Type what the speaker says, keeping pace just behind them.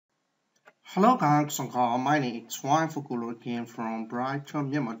Hello guys, my name is Wine Fukulo again from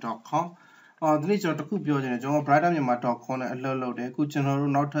brightonmyanmar.com. This is a good building. brightonmyanmar.com and a load. Good general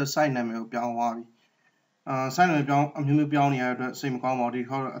not a sign name of Biawabi. Sign of Biawabi, same commodity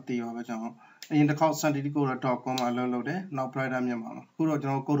horror at the original. In the call santiago.com and load. Now brightonmyanmar.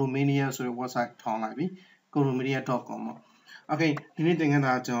 Go to media so website town library. Go to media.com. Okay, you need to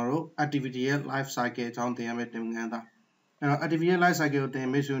get general activity life cycle on the American. Artificial Lifecycle တင်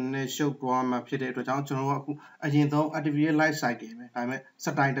မိတ်ဆွေနဲ့ရှုပ်သွားမှာဖြစ်တဲ့အတွက်ကြောင့်ကျွန်တော်တို့အခုအရင်ဆုံး Artificial Lifecycle ပဲဒါပေမဲ့စ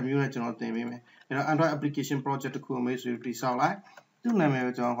တိုင်တစ်မျိုးနဲ့ကျွန်တော်သင်ပေးမယ်အဲ့တော့ Android application project တစ်ခုကိုမိတ်ဆွေတိဆောက်လိုက်သူ့နာမည်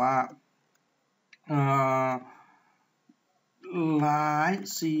ကိုကျွန်တော်က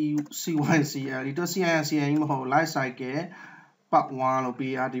CYCL ဒီတော့ CICL မဟုတ် Lifecycle PartOne လို့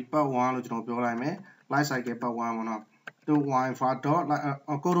PRD PartOne လို့ကျွန်တော်ပြောလိုက်မယ် Lifecycle PartOne ပေါ့နော်to Wi-Fi dot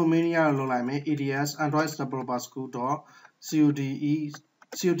Coromania လို့လိုက်မယ် ADS Android Developer School dot CODE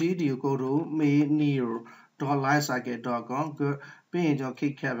ကိုတို့ maineo.lifecycle.com ပြီးရင်ကျွန်တော်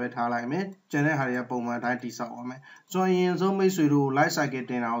kick cap ပဲထားလိုက်မယ်ကျန်တဲ့ဟာတွေကပုံမှန်အတိုင်းတည်ဆောက်အောင်မယ်ဆိုရင်အရင်ဆုံးမိတ်ဆွေတို့ lifecycle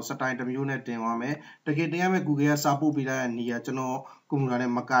တင်တာကိုစတိုင်တစ်မျိုးနဲ့တင်သွားမယ်တကယ်တင်ရမယ့် Google ကစာပို့ပေးတဲ့နေရာကျွန်တော်ကွန်ပျူတာ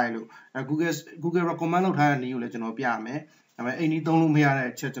နဲ့မကိုက်လို့Google recommend လုပ်ထားတဲ့နေကိုလည်းကျွန်တော်ပြရမယ်ဒါပေမဲ့အိမ်ကြီးသုံးလို့မရတဲ့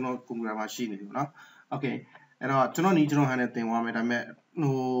အချက်ကျွန်တော်ကွန်ပျူတာမှာရှိနေတယ်เนาะ Okay အဲ့တော့ကျွန်တော်ဟန်နဲ့တင်သွားမယ်ဒါပေမဲ့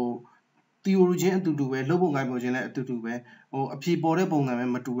theory ချင်းအတူတူပဲလုပ်ပုံကိုင်ပုံချင်းလည်းအတူတူပဲအဖြေပေါ်တဲ့ပုံစံပဲ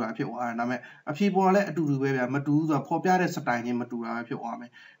မတူတာဖြစ်သွားတယ်ဒါပေမဲ့အဖြေပေါ်လည်းအတူတူပဲဗျာမတူဘူးဆိုတော့ပေါ်ပြတဲ့ style ချင်းမတူတာပဲဖြစ်သွားမယ်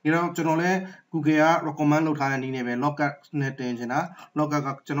ဒီတော့ကျွန်တော်လည်း Google က recommend လုပ်ထားတဲ့နည်းနဲ့ပဲ logcat နဲ့တင်ချင်တာ logcat က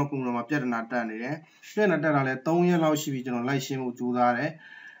ကျွန်တော်ကွန်ပျူတာမှာပြဿနာတက်နေတယ်ပြဿနာတက်တာလည်း3ရက်လောက်ရှိပြီကျွန်တော်လိုက်ရှင်းဖို့ကြိုးစားတယ်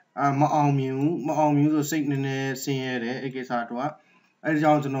မအောင်မြင်ဘူးဆိုစိတ်နည်းနည်းဆင်းရဲတယ်အဲ့ကိစ္စတော့အဲ့ဒီ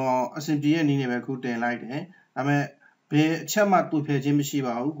ကြောင့်ကျွန်တော်အဆင်ပြေတဲ့နည်းနဲ့ပဲခုတင်လိုက်တယ်ဒါပေမဲ့ဘယ်အချက်မှတူဖယ်ခြင်းမရှိ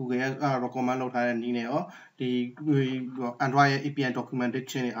ပါဘူး Google က recommend လုပ်ထားတဲ့နည်းနဲ့ရောဒီ Android ရဲ့ API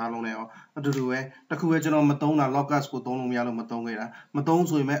documentation တွေအားလုံးနဲ့ရောအတူတူပဲတခုပဲကျွန်တော်မသုံးတာ logcat ကိုသုံးလို့မရလို့မသုံးခဲ့တာမသုံး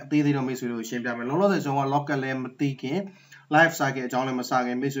ဆိုရင်အသေးသေးတော့မိတ်ဆွေတို့ရှင်းပြမယ်လောလောဆယ်ကျွန်တော်က logcat လည်းမသိခင် life cycle အကြောင်းလည်းမစခ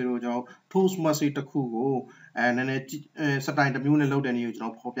င်မိတ်ဆွေတို့ကျွန်တော် tools message တစ်ခုကိုနည်းနည်းစတိုင်တစ်မျိုးနဲ့လုပ်တဲ့နည်းကိုကျွန်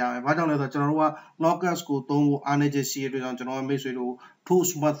တော်ဖော်ပြမယ်ဘာကြောင့်လဲဆိုတော့ကျွန်တော်တို့က logcat ကိုသုံးဖို့အားနည်းချက်ရှိတဲ့အတွက်ကြောင့်ကျွန်တော်မိတ်ဆွေတို့ tools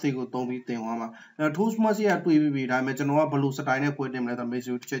message ကိုသုံးပြီးသင်သွားမှာtools message ကတွေ့ပြီးပြီဒါပေမဲ့ကျွန်တော်ကဘယ်လိုစတိုင်နဲ့ဖွင့်တင်မလဲဆိုတော့မိတ်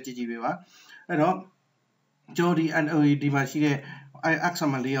ဆွေတို့တစ်ချက်ကြည့်ပေးပါအဲ့တော့ကျွန်တော်ဒီမှာရှိတဲ့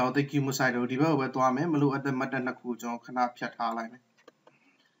XML လေးအောင်သိကူမဆိုင်တော့ဒီဘက်ကိုပဲသွားမယ်မလို့အသက်မတ်တက်နှစ်ခုကျွန်တော်ခဏဖြတ်ထားလိုက်မယ်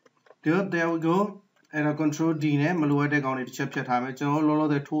Good there we go အဲ့တော့ control D နဲ့မလိုအပ်တဲ့ကောင်တွေတစ်ချက်ဖြတ်ထားမယ်ကျွန်တော်လောလော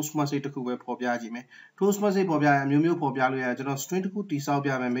ဆယ် tools message တစ်ခုပဲဖော်ပြကြည့်မယ် tools message ဖော်ပြရင်အမျိုးမျိုးဖော်ပြလို့ရတယ်ကျွန်တော် string တစ်ခုတိဆောက်ပြ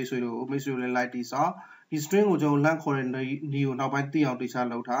မယ်မိတ်ဆွေတို့လည်း like တိဆောက်ဒီ string ကိုကျွန်တော် length ခေါ်တဲ့နည်းကိုနောက်ပိုင်းသိအောင်တိဆောက်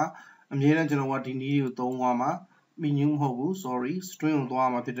လုပ်ထားအမြဲတမ်းကျွန်တော်ကဒီနည်းကိုသုံးသွားမှာ menu မဟုတ်ဘူး sorry string ကိုသွား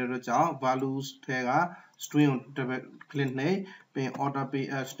မှာဖြစ်တဲ့အတွက်ကြောင့် values ထဲက string ကို double click နဲ့ပြီး order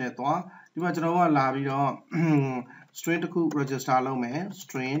ph နဲ့သွားဒီမှာကျွန်တော်ကလာပြီးတော့ string တစ်ခု register လုပ်မယ်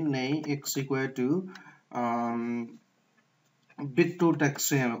string name x equal to bit to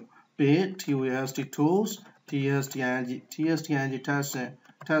text လို့ bit tust tools tstng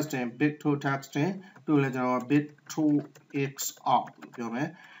testing bit to texting တို့လည်းကျွန်တော် bit to x out ပြောမယ်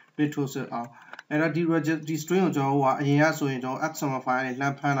bit to set out အဲ့တော့ဒီ string ကိုကျွန်တော်ကအရင်ကဆိုရင်ကျွန်တော် XML file နဲ့လှ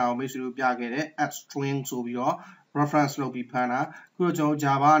မ်းဖမ်းတာကိုမိတ်ဆွေတို့ပြခဲ့တယ် add string ဆိုပြီးတော့ reference လုပ်ပြီးဖမ်းတာခုတော့ကျွန်တော်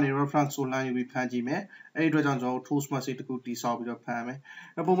Java ကနေ reference ကိုလှမ်းယူပြီးဖမ်းကြည့်မယ်အဲ့ဒီအတွက်ကြောင့်ကျွန်တော် tools message တခုတိဆောက်ပြီးတော့ဖမ်းမယ်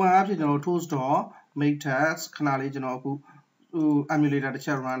ပုံမှန်အားဖြင့်ကျွန်တော် tools.make text ခဏလေးကျွန်တော်အခုemulator တစ်ချ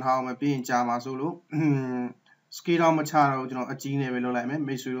က် run ထားအောင်မယ်ပြီးရင်ကြာမှာဆိုလို့scale တော့မချတော့ကျွန်တော်အကြီးနဲ့ပဲလုပ်လိုက်မယ်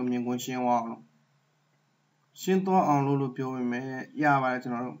မိတ်ဆွေတို့မြင်ကွင်းရှင်းသွားအောင်ရှင်းသွားအောင်လို့ပြောပေမဲ့ရပါတယ်ကျွ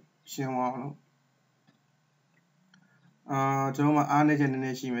န်တော်တို့ရှင်းသွားအောင်ကျွန်တော်မှအားနည်းချက်နည်းန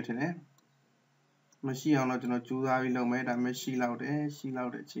ည်းရှိမှထင်တယ်မရှိအောင်တော့ကျွန်တော်ကြိုးစားပြီးလုပ်မယ်ဒါပေမဲ့ရှိလောက်တယ်အ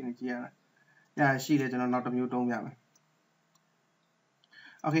ချိန်ကြီးရတာရှိတယ်ကျွန်တော်နောက်တစ်မျိုးတုံးပြမယ်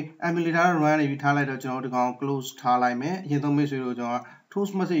Okay emulator run နေပြီးထားလိုက်တော့ကျွန်တော်ဒီကောင် close ထားလိုက်မယ်အရင်ဆုံးမိတ်ဆွေတို့ကျွန်တော်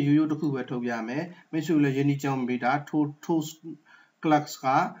tools message ရိုးတစ်ခုပဲထုတ်ပြမယ်မိတ်ဆွေတို့လည်းယဉ်ကြောင်းပြီးတာ tools class က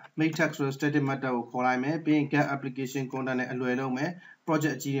make text ဆိုတဲ့ static method ကိုခေါ်လိုက်မယ်ပြီးရင် get application content နဲ့အလွယ်လုပ်မယ်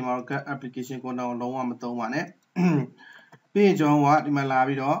project အကြီးတွေမှာတော့ get application content ကိုလုံးဝမသုံးပါနဲ့ပြီးရင်ကျွန်တော်ကဒီမှာလာ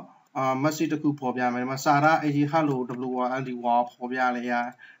ပြီးတော့message တစ်ခုဖော်ပြမယ်ဒီမှာစာသား hello wld wow ဖော်ပြလဲရ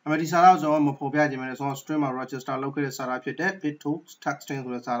ဒါပေမဲ့ဒီစာသားကိုကျွန်တော်မဖော်ပြခြင်းနဲ့ဆိုတော့ string မှာ register လုပ်ခဲ့တဲ့စာသားဖြစ်တဲ့ bit to texting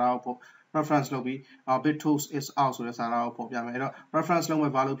ဆိုတဲ့စာသားကို reference လုပ်ပြီးbit to is out ဆိုတဲ့စာသားကိုဖော်ပြမယ်အဲ့တော့ reference လုပ်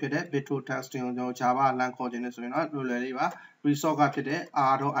မဲ့ value ဖြစ်တဲ့ bit to texting ကိုကျွန်တော် Java လမ်းခေါ်ခြင်းနဲ့ဆိုရင်တော့လွယ်လေးပါ resource ကဖြစ်တဲ့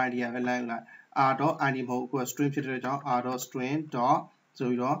r.id ပဲလမ်းယူလိုက် r.id မဟုတ်ဘူး string ဖြစ်တဲ့ကြောင့် r.string. ဆို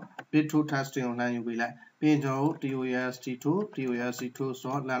ပြီးတော့ bit to texting ကိုလမ်းယူပေးလိုက်ပြီးရင်ကျွန်တော်တို့ tost2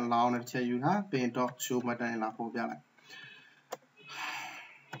 ဆိုတော့လမ်းလောင်းနဲ့တစ်ချက်ယူထားပြီးရင် show button နဲ့လာပေါ်ပြလိုက်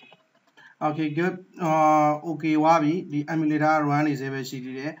Okay good okay ဝါပြီဒီ emulator run နေစေပဲရှိ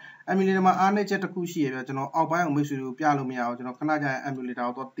သေးတယ် emulator မှာအားနည်းချက်တစ်ခုရှိရပြကျွန်တော်အောက်ပိုင်းကိုမိတ်ဆွေတို့ပြလို့မရအောင်ကျွန်တော်ခဏကြာရင် emulator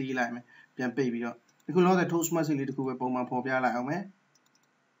ကိုတော့တီးလိုက်မယ်ပြန်ပိတ်ပြီးတော့ဒီခုလောတဲ့ tool smart လေးတစ်ခုပဲပုံမှန်ပေါ်ပြလိုက်အောင်မယ်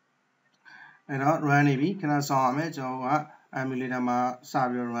အဲ့တော့ run နေပြီခဏစောင့်ရမယ်ကျွန်တော်က emulator မှာစ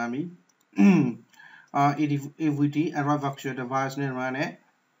ပြီးတော့ run ပြီ AVT Android virtual device နဲ့ run နဲ့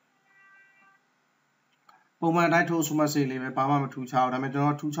ပုံမှန်တိုင်း tool smart လေးပဲဘာမှမထူးခြားဘူးဒါပေမဲ့ကျွန်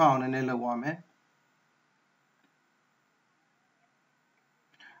တော်ထူးခြားအောင်နည်းနည်းလုပ်ရမယ်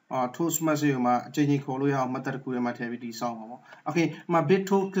tool smart မှာအချိန်ချင်းခေါ်လို့ရအောင် method တစ်ခုထဲမှာထည့်ပြီးတည်ဆောက်ပါပေါ့ okay မှာ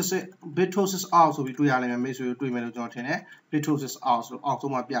bitosis out ဆိုပြီးတွေ့ရလိမ့်မယ်မိတ်ဆွေတို့တွေ့မယ်လို့ကျွန်တော်ထင်တယ် bitosis out ဆိုအောက်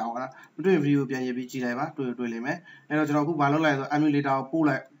ဆုံးမှာပြအောင်လားမတွေ့ video ပြန်ရေးပြီးကြည့်လိုက်ပါတွေ့လိမ့်မယ်အဲ့တော့ကျွန်တော်အခုဘာလုပ်လိုက်ဆို emulator ကိုပို့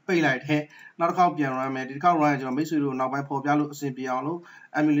လိုက်ပိတ်လိုက်တဲ့နောက်တစ်ခေါက်ပြန် run မယ်ဒီတစ်ခေါက် run ရင်ကျွန်တော်မိတ်ဆွေတို့နောက်ပိုင်းပေါ်ပြလို့အဆင်ပြေအောင်လို့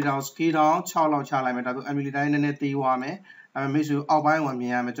emulator ကို scale down 6လောက်ချလိုက်မယ်ဒါဆို emulator နည်းနည်းသေးသွားမယ်မိတ်ဆွေတို့အောက်ပိုင်းကိုမြ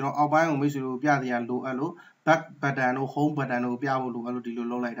င်ရမယ်ကျွန်တော်အောက်ပိုင်းကိုမိတ်ဆွေတို့ပြသေးရလိုအပ်လို့ back button တို့ home button တို့ပြဖို့လိုအပ်လို့ဒီလို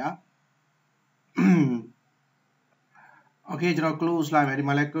လုပ်လိုက်တာOkay ကျွန်တော် close လိုက်မယ်ဒီ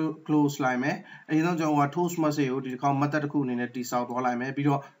မှာလည်း close လိုက်မယ်အရင်ဆုံးကျွန်တော်က toast မစေကိုဒီတစ်ခေါက် method တစ်ခုအနေနဲ့တိဆောက်သွားလိုက်မယ်ပြီး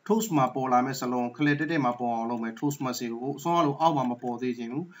တော့ toast မှာပေါ်လာမယ့်စလုံး clear တက်မှာပေါ်အောင်လုပ်မယ် toast မစေကိုအဆုံးအလုံးအောက်မှာမပေါ်သေးခြ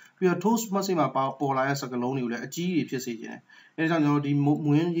င်းဘူးပြီးတော့ toast မစေမှာပေါ်လာတဲ့စကလုံးတွေကိုလည်းအကြီးကြီးဖြစ်စေခြင်းအဲဒါကြောင့်ကျွန်တော်ဒီ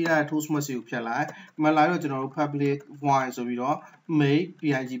မွင်းကြီးရတဲ့ toast မစေကိုဖြတ်လိုက်ဒီမှာလာတော့ကျွန်တော်တို့ public void ဆိုပြီးတော့ make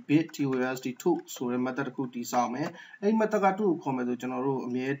png bit toast tool ဆိုတဲ့ method တစ်ခုတိဆောက်မယ်အဲဒီ method ကသူ့ကိုခေါ်မယ်ဆိုကျွန်တော်တို့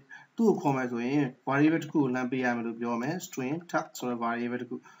အမြဲသူ့ကိုခေါ်မယ်ဆိုရင် variable တစ်ခုကိုလမ်းပေးရမယ်လို့ပြောမယ် string tag ဆိုတဲ့ variable တစ်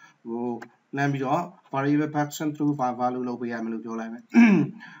ခုကိုလမ်းပြီးတော့ variable function through value လုပ်ပေးရမယ်လို့ပြောလိုက်မယ်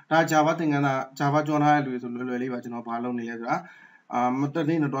ဒါ Java သင်ခန်းစာ Java ကျွမ်းထားတဲ့လူတွေဆိုလွယ်လွယ်လေးပါကျွန်တော်ဘာလုပ်နေလဲဆိုတာမတ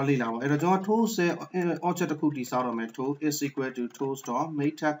လေးတော့လေ့လာပါအဲ့တော့ကျွန်တော် toast object တစ်ခုတည်ဆောက်တော့မယ် toast is equal to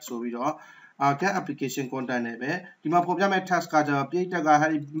toast.make tag ဆိုပြီးတော့get application content နဲ့ပဲဒီမှာပေါ်ပြမယ့် task ကကြတော့ပြည့်တက်ကဟာ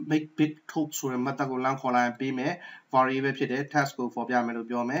ဒီ make bit toast ဆိုတဲ့ method ကိုလမ်းခေါ်လိုက်ပေးမယ် variable ဖြစ်တဲ့ task ကိုပေါ်ပြမယ်လို့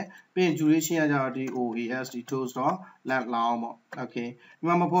ပြောမယ်ပြီးရင် duration ကကြတော့ဒီ oas ဒီ toast.length လောက်အောင်ပေါ့ okay ဒီ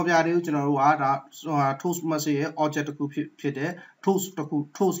မှာမပေါ်ပြသေးဘူးကျွန်တော်တို့ကဒါ toast message ရဲ့ object တစ်ခုဖြစ်တဲ့ toast တစ်ခု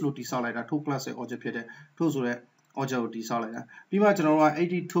toast လို့တည်ဆောက်လိုက်တာ toast class ရဲ့ object ဖြစ်တဲ့ toast ဆိုတဲ့ object ကိုတည်ဆောက်လိုက်တာပြီးမှကျွန်တော်တို့က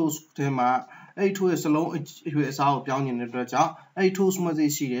80 toast ထဲမှာအဲ့ toast ရဲ့စလုံးအရွယ်အစားကိုပြောင်းနေတဲ့အတွက်ကြောင့်အဲ့ toast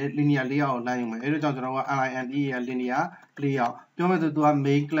message ရှိတဲ့ linear layout ကိုလမ်းယူမယ်အဲ့ဒါကြောင့်ကျွန်တော်က lineရဲ့ linear layout ပြောမယ်ဆိုသူက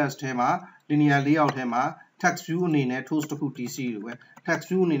main class ထဲမှာ linear layout ထဲမှာ text view အနေနဲ့ toast တစ်ခုတည်ရှိလို့ပဲ text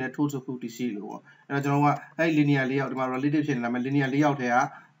view အနေနဲ့ toast တစ်ခုတည်ရှိလို့ပေါ့အဲ့တော့ကျွန်တော်ကအဲ့ linear layout ဒီမှာ relative ဖြစ်နေတာမဲ့ linear layout ထဲက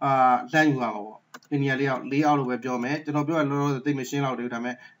လမ်းယူရမှာပေါ့ linear layout လို့ပဲပြောမယ်ကျွန်တော်ပြောရလို့သိမရှင်းတော့ဘူးဒါပေ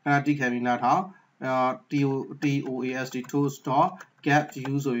မဲ့ခဏတိခံပြီးနားထောင်toast toast.get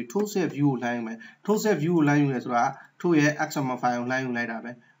view ဆိုပြီး toast ရဲ့ view ကိုလမ်းယူမယ် toast ရဲ့ view ကိုလမ်းယူရဲဆိုတာ toast ရဲ့ xml file ကိုလမ်းယူလိုက်တာ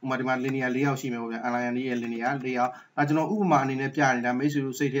ပဲဥပမာဒီမှာ linear layout ရှိမယ်ပေါ့ဗျာ line ရဲ့ linear layout ဒါကျွန်တော်ဥပမာအနေနဲ့ပြနေတာမိတ်ဆွေ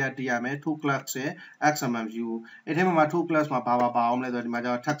တို့စိတ်ထဲကတည်ရမယ် toast class ရဲ့ xml view အဲ့ထဲမှာ toast class မှာဘာအောင်မလဲဆိုတော့ဒီမှာကျ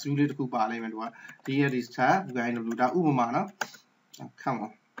တော့ text view လေးတစ်ခုပါလိမ့်မယ်သူက this tab view ဒါဥပမာနော် come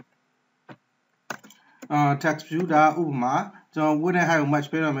on text view ဒါဥပမာကျွန်တော် width and height ကို match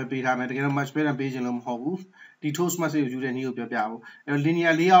ပေးရမယ်ပေးထားမယ်တကယ်တော့ match ပေးတယ်ပေးခြင်းလို့မဟုတ်ဘူးဒီ toast message ကိုယူတဲ့နည်းကိုပြောပြဖို့အဲ့တော့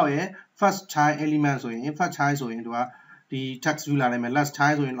linear layout ရဲ့ first child element ဆိုရင် first child ဆိုရင်သူကဒီ text view လာနိုင်မယ် last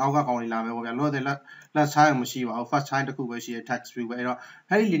child ဆိုရင်အောက်ကကောင်လေးလာမယ်ပေါ့ဗျာလို့တဲ့ last child မရှိပါဘူး first child တစ်ခုပဲရှိရ text view ပဲအဲ့တော့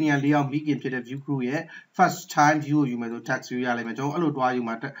အဲ့ဒီ linear layout မိခင်ဖြစ်တဲ့ view group ရဲ့ first child view ကိုယူမယ်ဆို text view ရလိမ့်မယ်ကျွန်တော်အဲ့လိုတွားယူ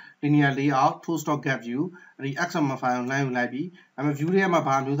မှာ linear layout toast.get view ဒီ xml file ကိုလမ်းယူလိုက်ပြီးအဲ့မဲ့ view ထဲမှာ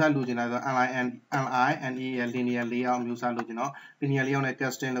ဘာမျိုးစားလိုချင်လဲဆိုတော့ lineရဲ့ linear layout မျိုးစားလိုချင်တော့ linear layout နဲ့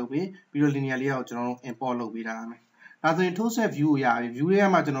casting လုပ်ပြီးတော့ linear layout ကိုကျွန်တော်တို့ import လုပ်ပေးတာမယ်ဒါဆိုရင် toast set view ကိုရပြီ view ထဲ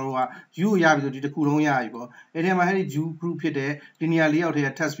မှာကျွန်တော်တို့က view ကိုရပြီဆိုဒီတစ်ခုလုံးရပြီပေါ့အဲ့ထဲမှာအဲ့ဒီ view group ဖြစ်တဲ့ linear layout ထဲက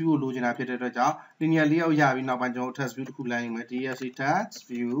text view ကိုလိုချင်တာဖြစ်တဲ့အတွက်ကြောင့် linear layout ရပြီနောက်ပိုင်းကျွန်တော် text view တစ်ခုလမ်းယူမယ် dsc text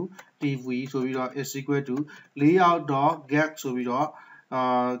view tv ဆိုပြီးတော့ is equal to layout.get ဆိုပြီးတော့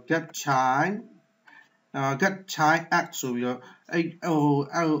get child get child x ဆိုပြီးတော့အဲ့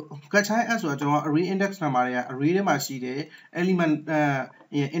get child x ဆိုတာကျွန်တော် array index number တွေက array ထဲမှာရှိတဲ့ element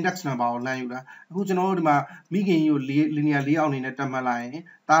index number ကိုလမ်းယူတာအခုကျွန်တော်တို့ဒီမှာမိခင်ကြီးကို linear layout အနေနဲ့တတ်မှတ်လိုက်ရင်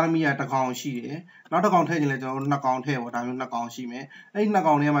တာရမီကတစ်ကောင်ရှိတယ်နောက်တစ်ကောင်ထည့်ချင်လဲကျွန်တော်တို့နှစ်ကောင်ထည့်ပေါ့ဒါမျိုးနှစ်ကောင်ရှိမယ်အဲ့ဒီနှစ်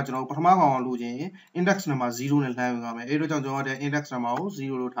ကောင်ထဲမှာကျွန်တော်တို့ပထမကောင်ကိုလိုချင် index number 0နဲ့လမ်းယူရမယ်အဲ့တော့ကြောင့်ကျွန်တော်တို့ index number ကို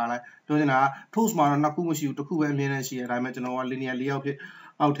0လို့ထားလိုက်ပြောချင်တာ toast မှာတော့နှစ်ခုမရှိဘူးတစ်ခုပဲအမြဲတမ်းရှိတယ်ဒါပေမဲ့ကျွန်တော်က linear layout ဖြစ်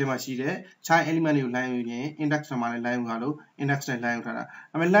အောက်ထဲမှာရှိတဲ့ child element တွေကိုလမ်းယူရင် index number နဲ့လမ်းယူရလို့ index နဲ့လမ်းယူထားတာ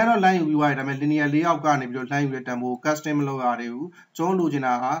ဒါပေမဲ့လမ်းတော့လမ်းယူပြီးသွားတယ်ဒါပေမဲ့ linear layout ကနေပြီးတော့လမ်းယူတဲ့တန်ဖိုး custom မလုပ်ရသေးဘူးကျွန်တော်လိုချင်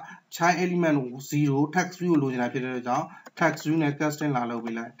တာက child element ကို0 text view ကိုလိုချင်တာဖြစ်တဲ့အတွက်ကြောင့် text view နဲ့ custom လာလုပ်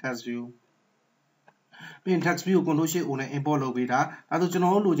ပေးလိုက် text view ပြီးရင် text view ကို control shift O နဲ့ import လုပ်ပေးတာအဲဒါဆိုကျွန်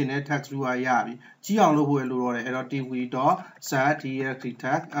တော်တို့လိုချင်တဲ့ text view ကရပြီကြီးအောင်လုပ်ဖို့ရလို့ရတယ်အဲ့တော့ tv.set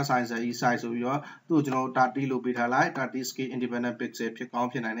txt size size ဆိုပြီးတော့သူ့ကိုကျွန်တော်တို့ 30 လုပ်ပေးထားလိုက်30 scale independent pixel ဖြစ်ကောင်း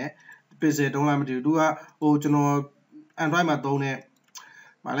ဖြစ်နိုင်တယ် pixel တုံးလားမသိဘူးသူကဟိုကျွန်တော် Android မှာသုံးတဲ့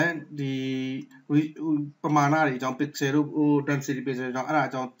ဗာလဲဒီပမာဏတွေအကြောင်း pixel တို့ဟို density pixel အကြောင်းအဲ့ဒါ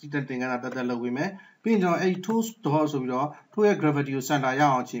အကြောင်းတင်ကန်းတာတက်လုပ်ပေးမယ်ပြီးရင်ကျွန်တော်အဲ့ tools dot ဆိုပြီးတော့ထိုးရဲ့ gravity ကို center ရ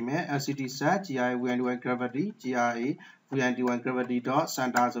အောင်ချိန်မယ် lct set gra gravity gra vindy gravity dot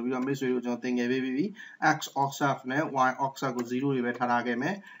center ဆိုပြီးတော့မိတ်ဆွေတို့ကျွန်တော်သင်ငယ်ပေးပြီး x offset နဲ့ y offset ကို0တွေပဲထားခဲ့မ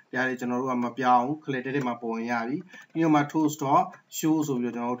ယ်ဒါတွေကျွန်တော်တို့ကမပြောင်းဘူး click တဲ့မှာပုံရပြီပြီးတော့မှ tools dot show ဆို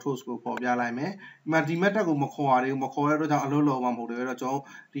ပြီးတော့ကျွန်တော်တို့ tools ကိုပေါ်ပြလိုက်မယ်ဒီ method ကိုမခေါ်ရသေးဘူးမခေါ်ရတော့ကြောင့်အလုပ်လုပ်မှာမဟုတ်တယ်အဲ့တော့ကျွန်တော်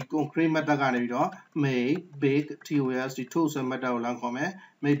ဒီ concrete method ကနေပြီးတော့ make big tos ဒီ tools method ကိုလမ်းခေါ်မယ်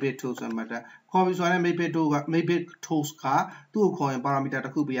make big tools method ခေါ်ပြီးဆိုရင် make big tools က make big tools ကသူ့ကိုခေါ်ရင် parameter တ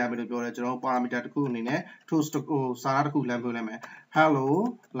စ်ခုပေးရမယ်လို့ပြောတယ်ကျွန်တော်တို့ parameter တစ်ခုအနေနဲ့ tools ဟိုစာသားတစ်ခုလမ်းပြလိုက်မယ် hello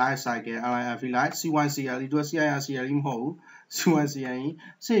lifecycle lif like cycle ဒီတော့ circle မဟုတ်ဘူး cycle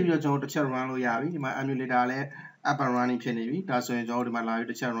ဆေးပြီးတော့ကျွန်တော်တစ်ချက် run လို့ရပြီဒီမှာ emulator လည်း up and running ဖြစ်နေပြီဒါဆိုရင်ကျွန်တော်တို့ဒီမှာလာပြီး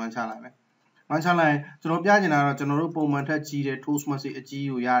တစ်ချက် run ချလိုက်မယ် run ချလိုက်ကျွန်တော်ပြချင်တာတော့ကျွန်တော်တို့ပုံမှန်ထက်ကြီးတဲ့ tools message အကြီး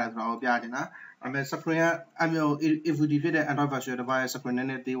ကိုရတယ်ဆိုတော့ပြချင်တာအဲ့မဲ့ screen က if we ဖြစ်တဲ့ Android version တစ်ပါးရဲ့ screen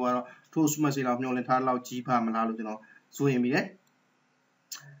နဲ့သေးသွားတော့ tools message လောက်ညှို့လင်းထားလောက်ကြီးပါမလားလို့ကျွန်တော်စိုးရင်ပြီးတယ်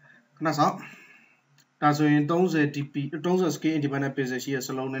ခဏဆောင်ဒါဆိုရင်30 dp 30 scale independent pixel ရှိရဲ့စ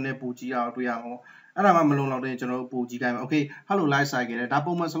လုံးနဲ့ပူကြီးအောင်တွေ့ရအောင်အဲ့ဒါမှမလုံလောက်တဲ့ကျွန်တော်တို့ပူကြီးခိုင်းမယ် okay hello lifecycle တဲ့ဒါ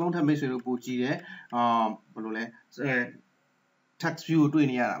ပုံမှန်စလုံးထက်မိတ်ဆွေတို့ပူကြီးတယ်ဘယ်လိုလဲtext view ကိုတွေ့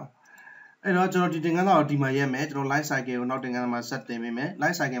နေရတာပါအဲ့တော့ကျွန်တော်ဒီသင်ခန်းစာကိုဒီမှာရက်မယ်ကျွန်တော် lifecycle ကိုနောက်သင်ခန်းစာမှာဆက်တင်ပေးမယ်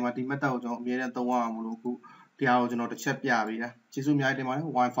lifecycle မှာဒီ method ကိုကျွန်တော်အမြဲတမ်းသုံးရအောင်မလို့အခုတရားကိုကျွန်တော်တစ်ချက်ပြပေးတာကျေးဇူးအများကြီးတင်ပါတယ်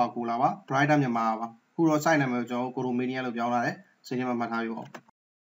wifi ကိုလာပါ brighter မြန်မာပါခုတော့ site နာမည်ကိုကျွန်တော်ကိုရိုမေနီးယားလို့ပြောင်းလာတယ်စိတ်ထဲမှာမှတ်ထားပြီးပါ